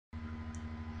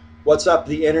What's up,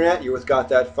 the internet? You're with Got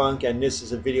That Funk, and this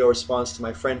is a video response to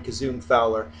my friend Kizzume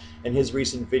Fowler and his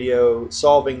recent video,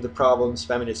 Solving the Problems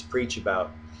Feminists Preach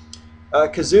About.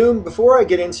 Kizzume, before I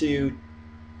get into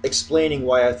explaining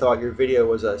why I thought your video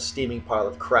was a steaming pile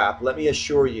of crap, let me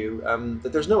assure you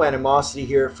that there's no animosity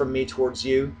here from me towards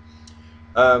you.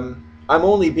 I'm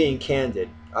only being candid.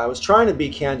 I was trying to be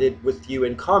candid with you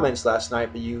in comments last night,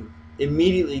 but you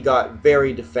immediately got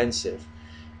very defensive.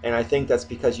 And I think that's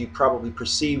because you probably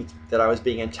perceived that I was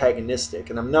being antagonistic.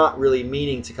 And I'm not really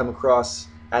meaning to come across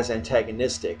as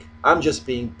antagonistic. I'm just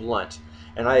being blunt.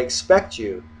 And I expect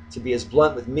you to be as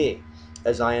blunt with me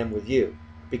as I am with you,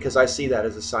 because I see that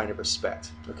as a sign of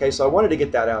respect. Okay, so I wanted to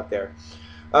get that out there.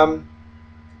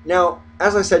 Now,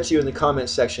 as I said to you in the comment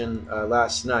section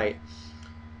last night,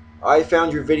 I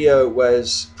found your video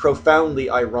was profoundly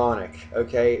ironic,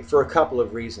 okay, for a couple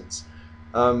of reasons.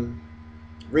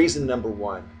 Reason number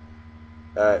one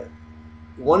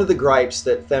of the gripes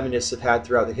that feminists have had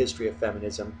throughout the history of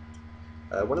feminism,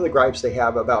 one of the gripes they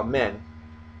have about men,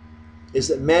 is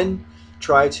that men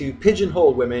try to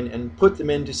pigeonhole women and put them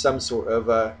into some sort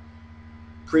of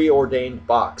preordained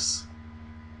box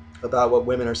about what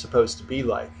women are supposed to be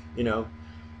like, you know.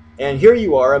 And here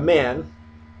you are, a man,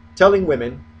 telling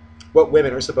women what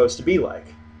women are supposed to be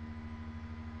like.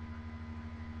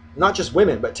 Not just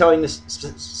women, but saying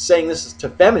this to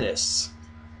feminists,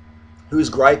 whose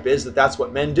gripe is that that's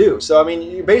what men do. So, I mean,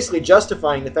 you're basically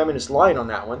justifying the feminist line on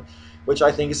that one, which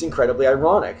I think is incredibly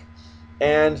ironic.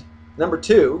 And number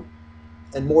two,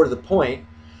 and more to the point,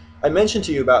 I mentioned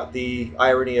to you about the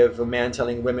irony of a man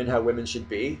telling women how women should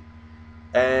be.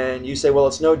 And you say, well,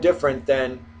 it's no different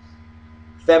than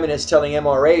feminists telling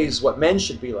MRAs what men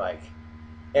should be like.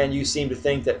 And you seem to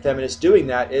think that feminists doing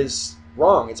that is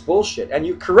wrong. It's bullshit. And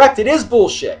you're correct, it is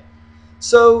bullshit.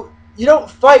 So you don't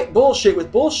fight bullshit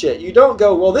with bullshit. You don't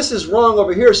go, well, this is wrong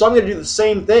over here, so I'm going to do the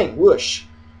same thing. Whoosh.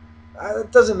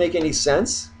 That doesn't make any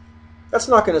sense. That's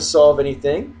not going to solve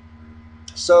anything.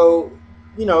 So,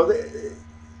 you know,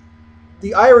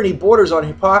 the irony borders on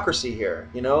hypocrisy here.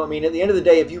 You know, I mean, at the end of the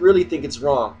day, if you really think it's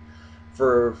wrong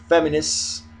for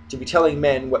feminists to be telling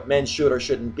men what men should or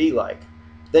shouldn't be like,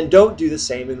 then don't do the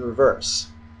same in reverse.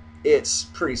 It's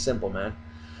pretty simple, man.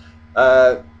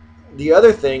 The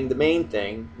other thing, the main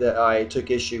thing that I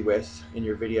took issue with in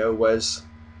your video was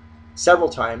several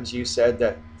times you said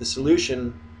that the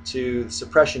solution to the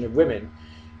suppression of women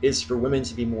is for women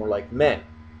to be more like men,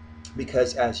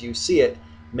 because as you see it,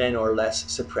 men are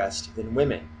less suppressed than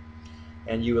women.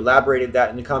 And you elaborated that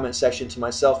in the comment section to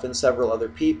myself and several other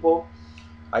people.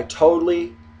 I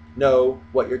totally know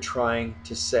what you're trying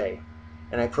to say,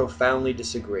 and I profoundly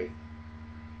disagree.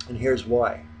 And here's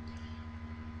why.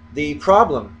 The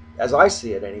problem, as I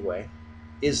see it anyway,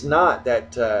 is not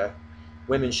that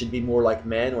women should be more like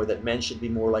men or that men should be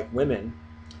more like women.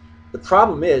 The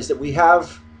problem is that we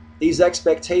have these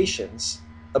expectations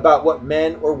about what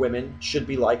men or women should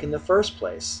be like in the first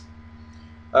place.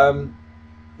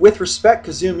 With respect,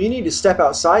 Kizzume, you need to step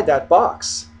outside that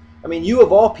box. I mean, you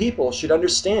of all people should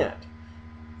understand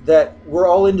that we're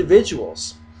all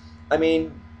individuals. I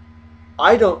mean,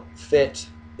 I don't fit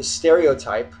the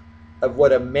stereotype of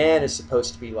what a man is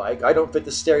supposed to be like. I don't fit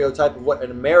the stereotype of what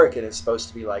an American is supposed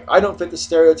to be like. I don't fit the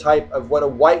stereotype of what a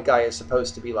white guy is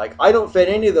supposed to be like. I don't fit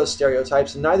any of those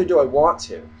stereotypes, and neither do I want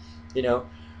to. You know,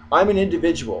 I'm an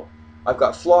individual. I've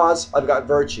got flaws, I've got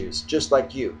virtues, just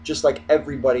like you, just like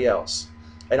everybody else.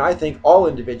 And I think all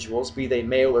individuals, be they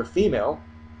male or female,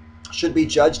 should be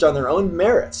judged on their own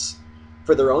merits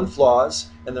for their own flaws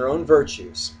and their own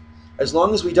virtues. As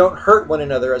long as we don't hurt one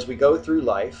another as we go through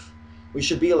life, we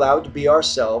should be allowed to be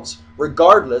ourselves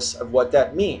regardless of what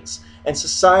that means. And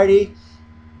society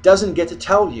doesn't get to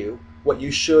tell you what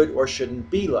you should or shouldn't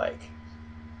be like.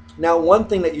 Now, one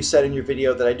thing that you said in your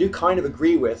video that I do kind of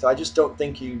agree with, I just don't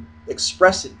think you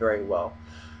expressed it very well,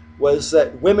 was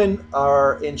that women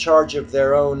are in charge of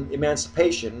their own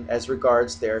emancipation as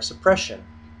regards their suppression.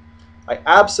 I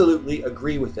absolutely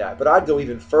agree with that, but I'd go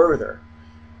even further,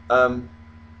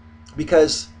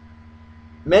 because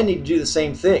men need to do the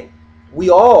same thing. We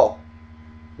all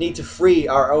need to free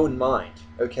our own mind,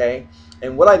 okay?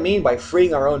 And what I mean by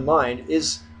freeing our own mind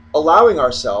is allowing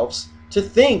ourselves to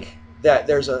think that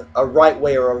there's a right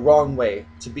way or a wrong way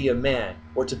to be a man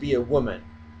or to be a woman.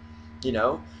 You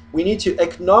know, we need to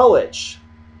acknowledge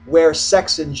where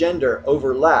sex and gender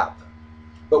overlap,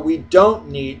 but we don't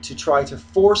need to try to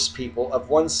force people of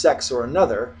one sex or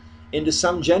another into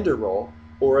some gender role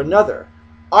or another.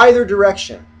 Either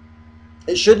direction.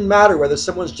 It shouldn't matter whether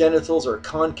someone's genitals are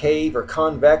concave or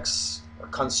convex or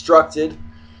constructed.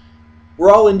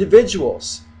 We're all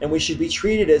individuals. and we should be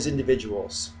treated as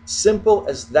individuals. Simple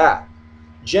as that.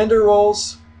 Gender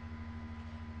roles,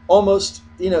 almost,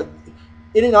 in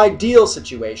an ideal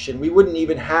situation, we wouldn't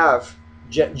even have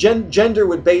gender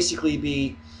would basically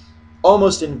be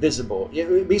almost invisible. It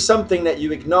would be something that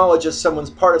you acknowledge as someone's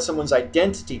part of someone's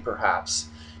identity, perhaps.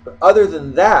 But other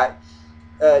than that,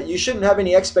 you shouldn't have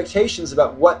any expectations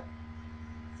about what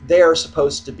they are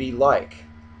supposed to be like.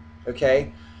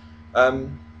 Okay?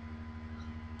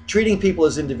 Treating people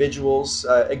as individuals,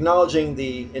 acknowledging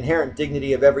the inherent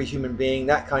dignity of every human being,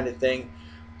 that kind of thing.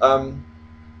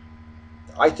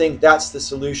 I think that's the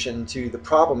solution to the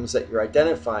problems that you're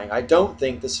identifying. I don't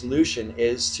think the solution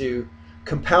is to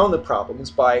compound the problems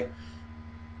by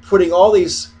putting all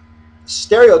these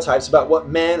stereotypes about what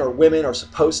men or women are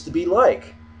supposed to be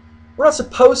like. We're not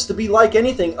supposed to be like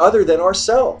anything other than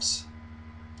ourselves.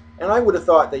 And I would have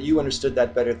thought that you understood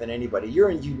that better than anybody. You're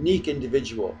a unique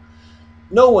individual.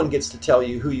 No one gets to tell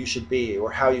you who you should be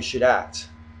or how you should act.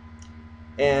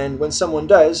 And when someone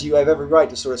does, you have every right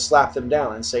to sort of slap them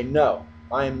down and say, no,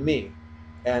 I am me,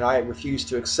 and I refuse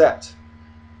to accept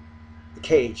the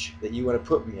cage that you want to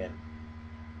put me in.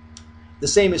 The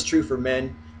same is true for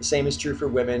men. The same is true for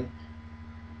women.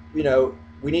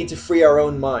 We need to free our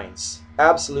own minds.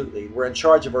 Absolutely. We're in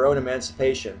charge of our own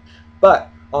emancipation. But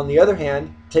on the other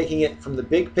hand, taking it from the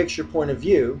big picture point of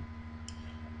view,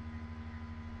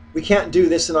 we can't do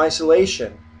this in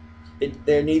isolation.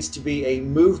 There needs to be a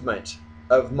movement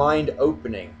of mind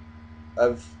opening,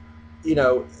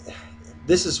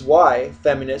 this is why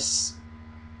feminists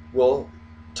will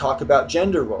talk about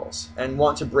gender roles and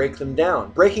want to break them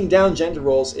down. Breaking down gender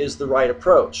roles is the right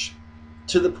approach,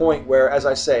 to the point where, as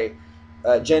I say,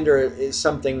 gender is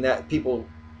something that people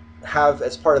have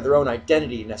as part of their own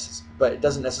identity, but it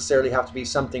doesn't necessarily have to be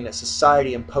something that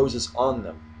society imposes on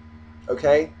them.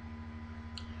 Okay?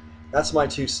 That's my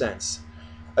 2 cents.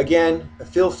 Again,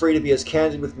 feel free to be as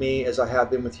candid with me as I have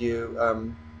been with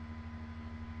you,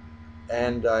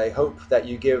 and I hope that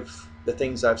you give the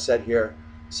things I've said here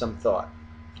some thought.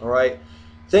 All right?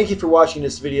 Thank you for watching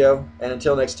this video, and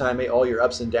until next time, may all your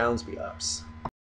ups and downs be ups.